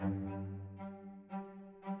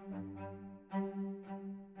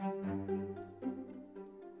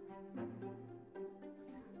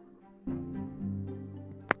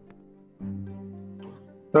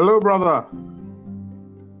Hello, brother.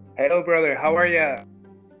 Hello, brother. How are you?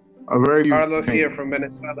 I'm very good. Carlos here from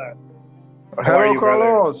Venezuela. How are Hello, you, brother?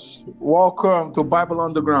 Carlos. Welcome to Bible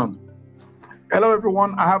Underground. Hello,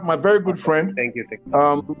 everyone. I have my very good friend Thank you.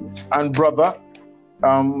 and brother.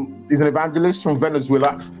 He's an evangelist from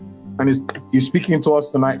Venezuela, and he's speaking to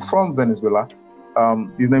us tonight from Venezuela.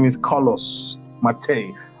 His name is Carlos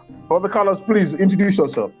Matei. Brother Carlos, please introduce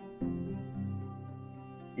yourself.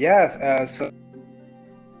 Yes. So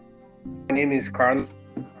my name is Carlos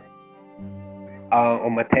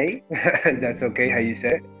Omatei. That's okay. How you say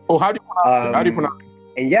it? Oh, how do you pronounce it? How do you pronounce it?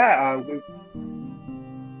 And yeah,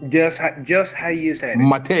 just how you said it.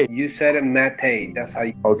 Matei. You said it, Matei. That's how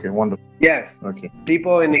you. Okay, wonderful. Yes. Okay.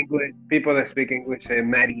 People in English, people that speak English say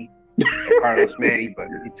Matty, Carlos Matty, but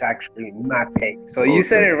it's actually Matei. So you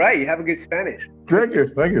said it right. You have a good Spanish. Thank you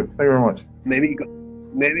very much.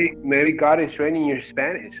 Maybe God is training your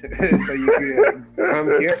Spanish, so you could come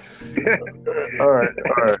here. All right.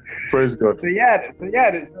 Praise God. So yeah.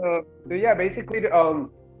 Basically,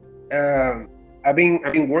 I've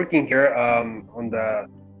been working here on the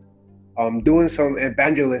doing some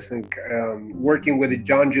evangelism, working with the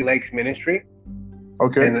John G. Lakes Ministry.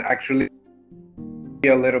 Okay. And actually,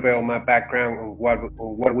 a little bit of my background on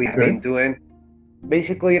what we have been doing.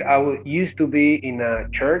 Basically, I used to be in a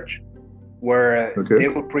church where they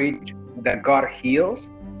will preach that God heals,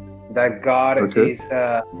 that God is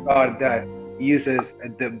a God that uses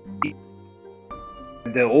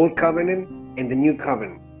the old covenant and the new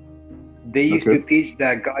covenant. They used to teach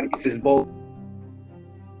that God uses both.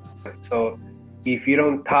 So if you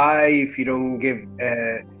don't tithe, if you don't give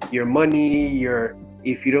your money,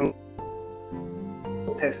 if you don't,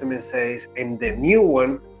 Old Testament says, and the new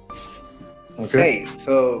one. Okay,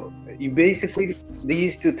 so you basically, they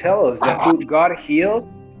used to tell us that God heals,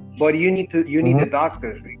 but you need the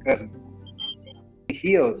doctors, because He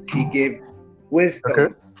heals. He gave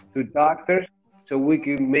wisdom to doctors so we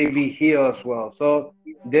can maybe heal as well. So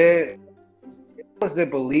that was the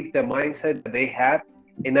belief, the mindset that they had,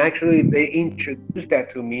 and actually they introduced that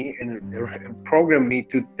to me and programmed me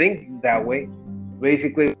to think that way.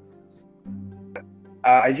 Basically,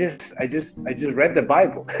 I just read the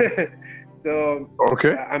Bible. So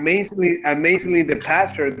amazingly, the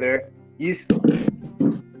pastor there used to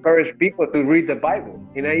encourage people to read the Bible,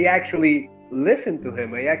 and I actually listened to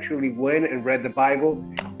him. I actually went and read the Bible,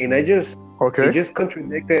 and it just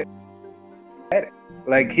contradicted.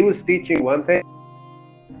 Like he was teaching one thing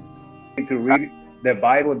to read the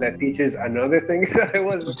Bible that teaches another thing. So it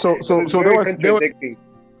was contradicting.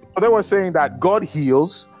 They were saying that God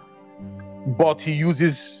heals, but He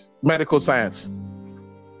uses medical science.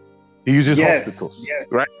 He uses hospitals,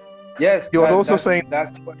 right? Yes. He was also saying that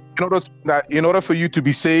in order for you to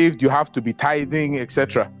be saved, you have to be tithing,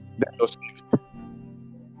 etc. Then you're saved.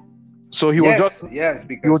 So he was just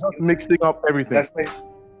mixing up everything.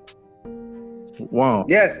 Wow.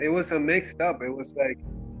 Yes, it was a mixed up. It was like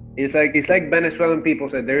it's like Venezuelan people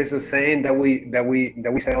said. There is a saying that we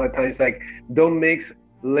say all the time. It's like, don't mix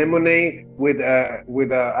lemonade with I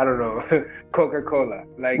don't know, Coca-Cola.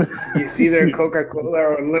 Like it's either Coca-Cola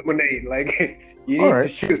or lemonade. Like you need to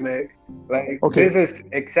choose, man. Like this is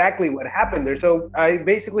exactly what happened there. So I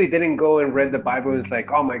basically didn't go and read the Bible. It's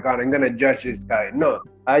like, oh my God, I'm gonna judge this guy. No,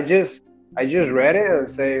 I just read it and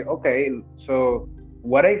say, okay, so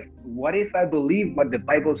what if I believe what the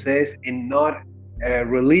Bible says and not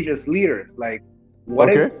religious leaders? Like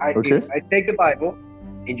if I take the Bible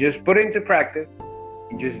and just put it into practice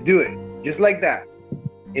and just do it, just like that.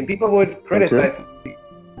 And people would criticize me.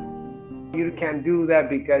 You can't do that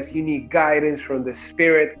because you need guidance from the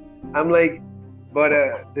Spirit. I'm like, but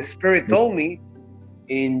the Spirit told me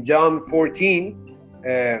in John 14,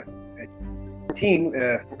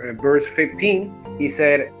 verse 15, He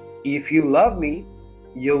said, if you love me,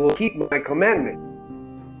 you will keep my commandments.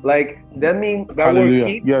 Like that means that word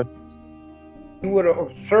keep, you would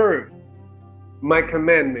observe my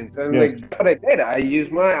commandments. And like that's what I did. I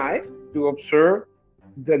used my eyes to observe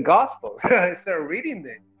the Gospels. I started reading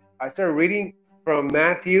them. I started reading from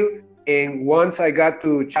Matthew, and once I got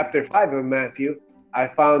to chapter 5 of Matthew, I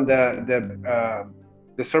found the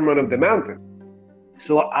Sermon of the Mountain.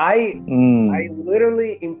 So I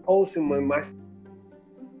literally imposed in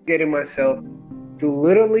myself to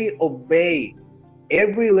literally obey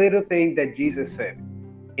every little thing that Jesus said.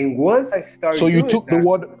 And once I started, so you took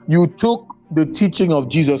you took the teaching of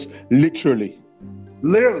Jesus literally,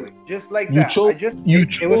 just like that. You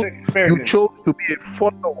chose to be a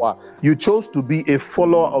follower. You chose to be a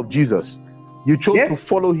follower of Jesus. You chose to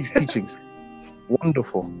follow His teachings.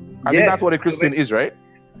 Wonderful. I think that's what a Christian is, right?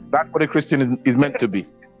 That's what a Christian is meant to be.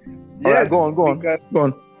 All right, Yes, go on. because Go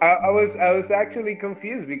on. I was actually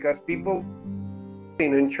confused because people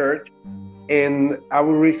in church, and I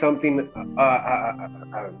would read something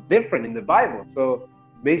different in the Bible. So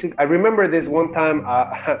basically, I remember this one time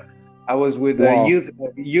I was with a Wow.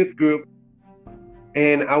 youth group,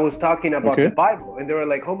 and I was talking about Okay. the Bible, and they were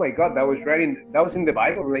like, "Oh my God, that was in the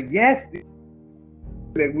Bible." I'm like, "Yes,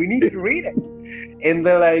 we need to read it." And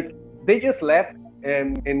they're like, they just left,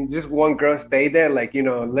 and just one girl stayed there, like,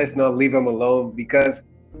 let's not leave them alone, because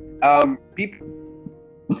people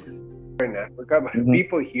in Africa, but Mhm.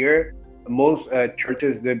 people here, most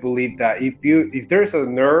churches, they believe that if there's a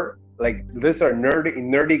nerd, like there's a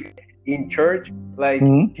nerdy in church, like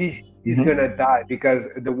Mhm. he's Mhm. gonna die because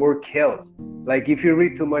the word kills. Like if you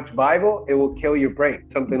read too much Bible, it will kill your brain,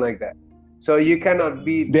 something like that. So you cannot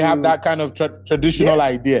be They have too. that kind of traditional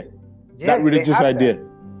Yes, idea, that yes, they religious have idea. that.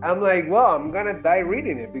 I'm like, well, I'm gonna die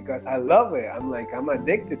reading it because I love it. I'm like, I'm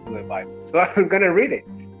addicted to the Bible, so I'm gonna read it.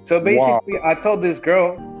 So Wow. basically, I told this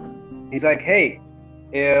girl, he's like, hey,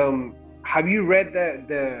 have you read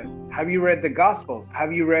the Gospels?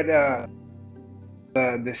 Have you read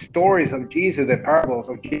the stories of Jesus, the parables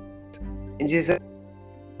of Jesus? And she said,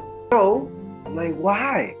 no. I'm like,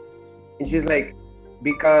 why? And she's like,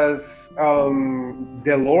 because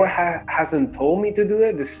the Lord hasn't told me to do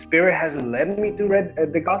it. The Spirit hasn't led me to read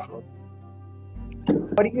the Gospel.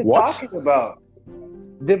 What are you What? talking about?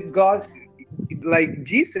 The God, like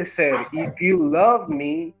Jesus said, if you love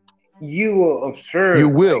me, you will observe. You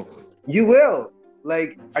will. You will.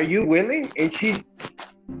 Like, are you willing? And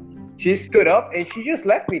she stood up and she just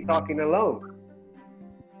left me talking alone.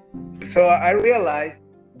 So I realized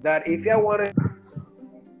that if I wanted,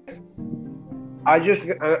 I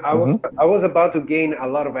was about to gain a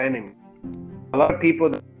lot of enemies, a lot of people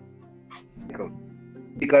that,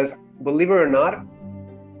 because believe it or not,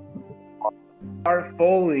 are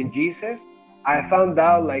following Jesus. I found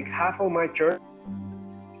out like half of my church.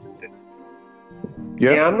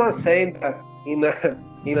 Yeah. And I'm not saying that in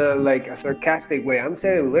a like a sarcastic way. I'm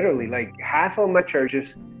saying literally, like half of my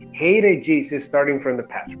churches hated Jesus, starting from the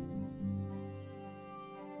pastor.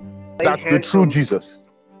 That's the true Jesus.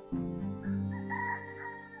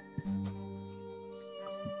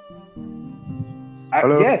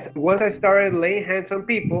 Yes, once I started laying hands on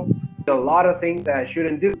people, a lot of things that I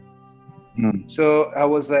shouldn't do. So I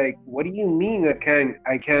was like, what do you mean I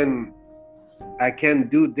can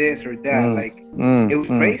do this or that? Like it was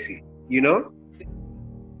crazy, you know?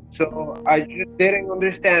 So I just didn't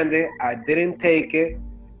understand it. I didn't take it.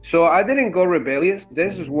 So I didn't go rebellious.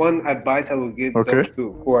 This is one advice I would give those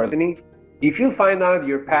who are listening. If you find out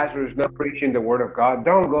your pastor is not preaching the word of God,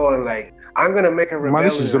 don't go and like, I'm gonna make a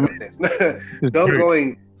rebellion out of this. Don't go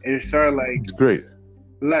and start like, it's great.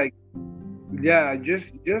 Like, yeah,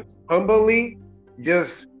 just humbly,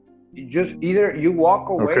 just either you walk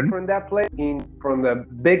away from that place from the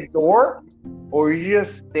big door, or you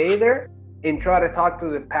just stay there and try to talk to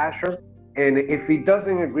the pastor. And if he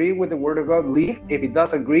doesn't agree with the word of God, leave. If he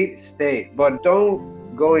does agree, stay. But don't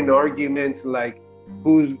go in arguments like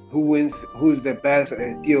who wins, who's the best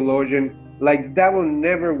theologian. Like that will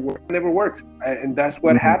never works. And that's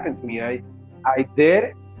what happened to me. I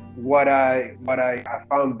did what I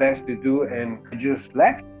found best to do, and I just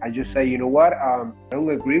left. I just say, you know what? I don't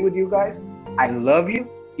agree with you guys. I love you.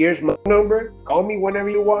 Here's my number. Call me whenever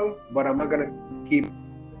you want, but I'm not gonna keep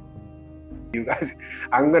you guys.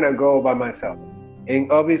 I'm gonna go by myself.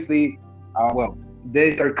 And obviously,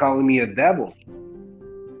 they start calling me a devil,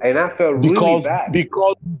 and I felt really bad.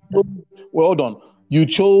 Because, well, hold on. You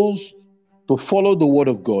chose to follow the word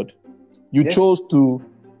of God. You chose to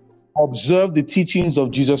observe the teachings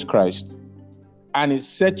of Jesus Christ, and it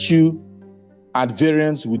set you at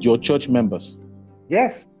variance with your church members.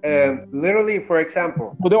 Yes, literally, for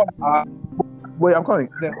example, wait, I'm calling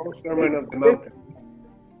the whole Sermon of the Mountain.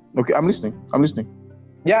 Okay, I'm listening.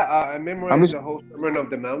 Yeah, I memorized the whole Sermon of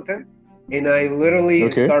the Mountain, and I literally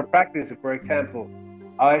start practicing. For example,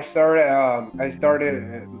 I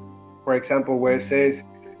started, for example, where it says,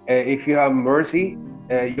 if you have mercy,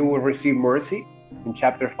 you will receive mercy, in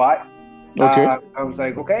chapter 5. I was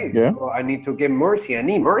like, so I need to get mercy. I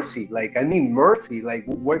need mercy. Like,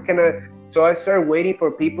 where can I? So I started waiting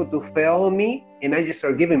for people to fail me, and I just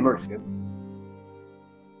started giving mercy.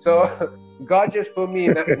 So God just put me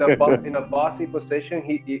in a bossy position.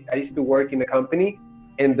 I used to work in a company,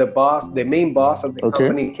 and the main boss of the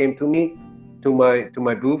company came to me, to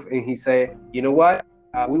my booth, and he said, you know what?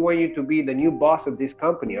 We want you to be the new boss of this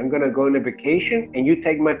company. I'm gonna go on a vacation, and you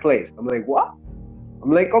take my place. I'm like, what?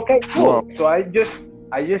 I'm like, okay, cool. Wow. So I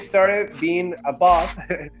just started being a boss,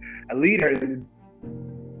 a leader,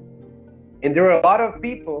 and there were a lot of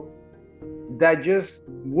people that just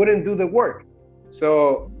wouldn't do the work.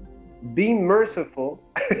 So being merciful,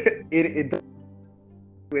 it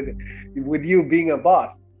with you being a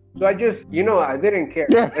boss. So I just, I didn't care.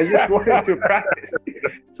 Yeah. I just wanted to practice.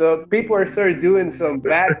 So people are started doing some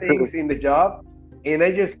bad things in the job, and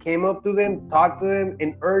I just came up to them, talked to them,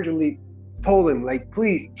 and urgently told them, like,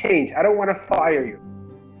 please change. I don't want to fire you.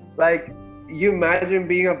 Like, you imagine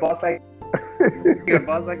being a boss like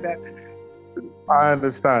that? I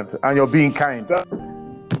understand, and you're being kind. So,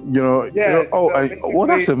 Yeah.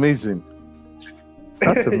 That's amazing.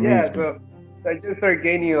 That's amazing. Yeah. So I just started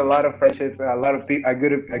gaining a lot of friendships, a lot of people,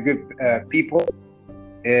 good people,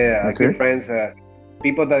 good friends,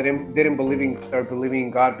 people that didn't start believing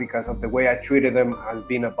in God because of the way I treated them as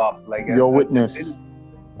being a boss. Like your witness.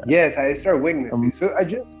 Yes, I started witnessing. So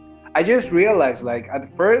I just realized, like,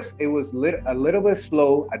 at first it was a little bit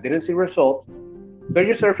slow. I didn't see results. So I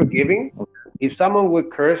just started forgiving. If someone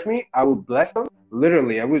would curse me, I would bless them.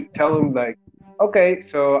 Literally, I would tell them, like, okay,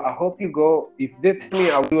 so I hope you go. If they tell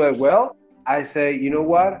me I'll do it well, I say, you know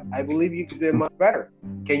what? I believe you could do it much better.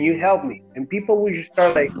 Can you help me? And people would just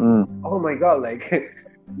start like, oh my God, like,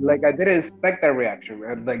 like I didn't expect that reaction.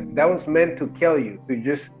 Like that was meant to kill you, to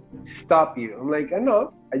just stop you. I'm like,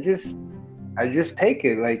 no, I just take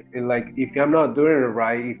it. Like if I'm not doing it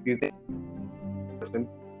right, if you think,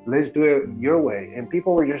 let's do it your way. And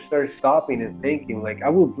people would just start stopping and thinking, like, I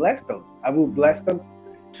will bless them.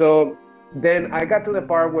 So then I got to the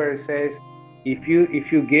part where it says, if you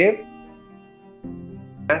give,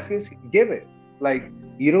 ask it, give it. Like,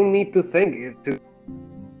 you don't need to think it to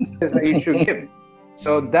that you should give.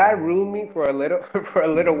 So that ruined me for a little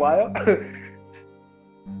while.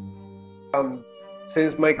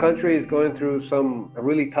 Since my country is going through a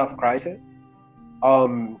really tough crisis,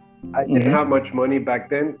 I didn't have much money back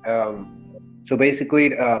then. So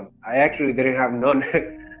basically, I actually didn't have none.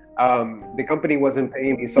 The company wasn't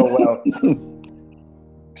paying me so well.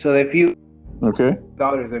 So the few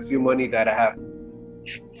dollars, the few money that I have,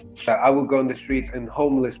 I would go on the streets and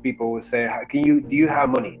homeless people would say, do you have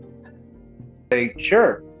money? Like,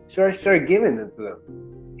 sure. So I started giving them to them.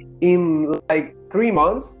 In like 3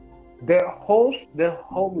 months, the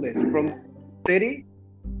homeless from the city,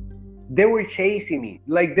 they were chasing me.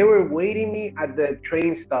 Like, they were waiting me at the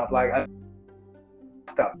train stop,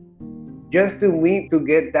 just to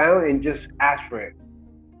get down and just ask for it.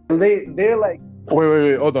 And they're like,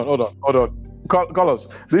 wait, hold on. Carlos,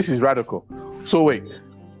 this is radical. So wait,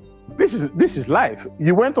 this is life.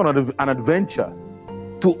 You went on an adventure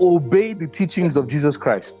to obey the teachings of Jesus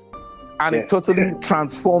Christ, and it totally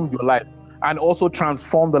transformed your life, and also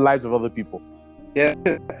transformed the lives of other people. Yeah,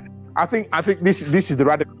 I think this is the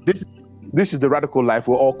radical. This is the radical life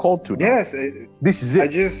we're all called to now. Yes, this is it. I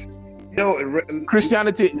just,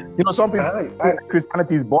 Christianity. Some people think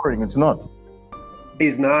Christianity is boring. It's not.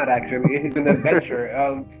 It's not actually. It's an adventure.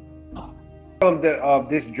 Of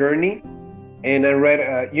this journey, and I read.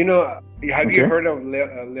 Have you heard of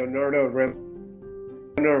Leonardo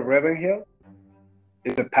Ravenhill?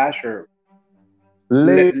 It's a pastor.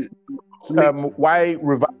 Why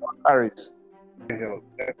Revival Paris? The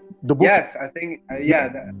book? Yes, I think.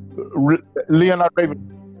 Leonard Raven.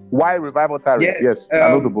 Why Revival Paris? Yes, I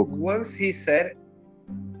know the book. Once he said,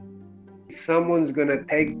 someone's gonna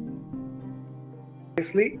take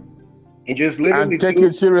seriously and just literally take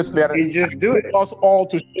it seriously and just do it. Put us all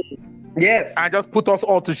to shame. Yes. And just put us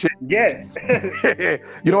all to shame. Yes.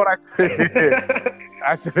 You know what I say?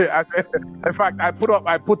 I said. In fact, I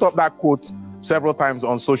put up that quote several times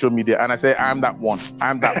on social media, and I say, I'm that one.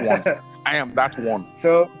 I am that one.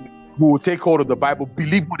 So who will take hold of the Bible,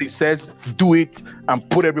 believe what it says, do it, and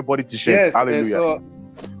put everybody to shame. Yes. Hallelujah. So,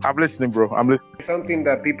 I'm listening, bro. I'm listening. Something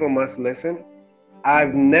that people must listen.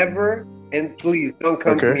 I've never, and please don't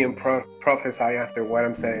come to me and prophesy after what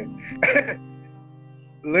I'm saying.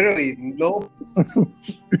 Literally, no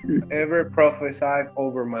ever prophesied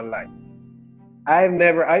over my life.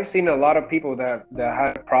 I've seen a lot of people that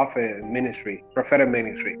had prophetic ministry,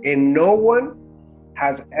 and no one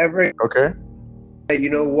has ever said, you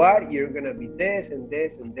know what, you're gonna be this and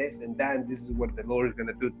this and this and that, and this is what the Lord is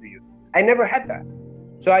gonna do to you. I never had that.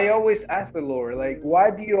 So I always ask the Lord, like, why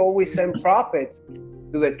do you always send prophets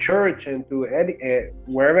to the church and to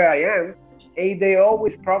wherever I am? And they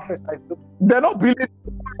always prophesy to me. They're not believing,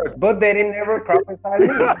 but they didn't ever prophesy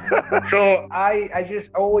to me. So I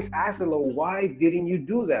just always ask the Lord, why didn't you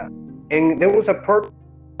do that? And there was a purpose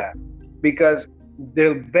for that, because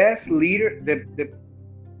the best leader, the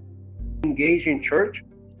engaged in church,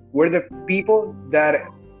 were the people that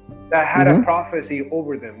had a prophecy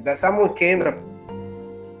over them, that someone came and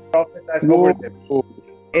prophesied over them.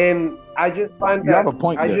 And I just find You that have a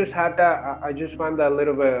point I there. just had that. I just find that a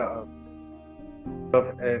little bit of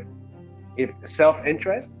if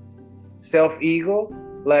self-interest, self-ego.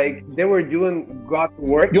 Like they were doing God's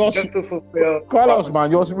work just to fulfill Carlos,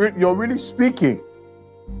 prophecy. man, you're really speaking.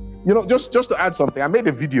 You know, just to add something, I made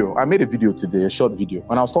a video today, a short video,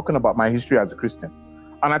 and I was talking about my history as a Christian.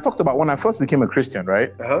 And I talked about when I first became a Christian,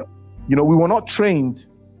 right? You know, we were not trained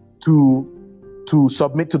to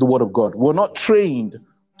submit to the word of God. We're not trained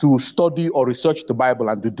to study or research the Bible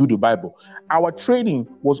and to do the Bible. Our training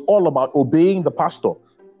was all about obeying the pastor.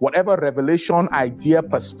 Whatever revelation, idea,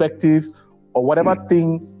 perspective, or whatever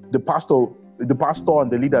thing the pastor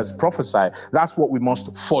and the leaders prophesy, that's what we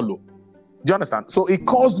must follow. Do you understand? So it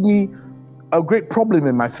caused me a great problem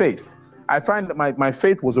in my faith. I find that my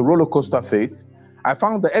faith was a roller coaster faith. I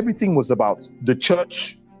found that everything was about the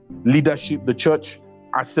church leadership, the church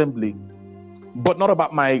assembly, but not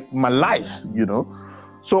about my life, you know.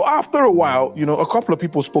 So after a while, you know, a couple of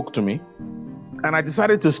people spoke to me, and I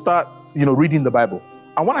decided to start, you know, reading the Bible.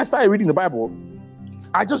 And when I started reading the Bible,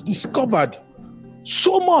 I just discovered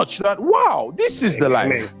so much that, wow, this is the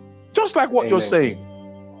life. Just like what you're saying.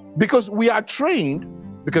 Because we are trained,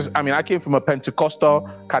 because I mean, I came from a Pentecostal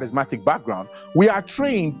charismatic background. We are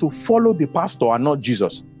trained to follow the pastor and not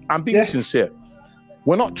Jesus. I'm being sincere.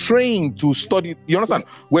 We're not trained to study. You understand?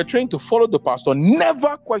 We're trained to follow the pastor,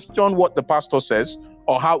 never question what the pastor says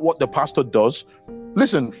or what the pastor does.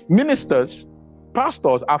 Listen,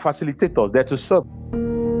 pastors are facilitators. They're to serve.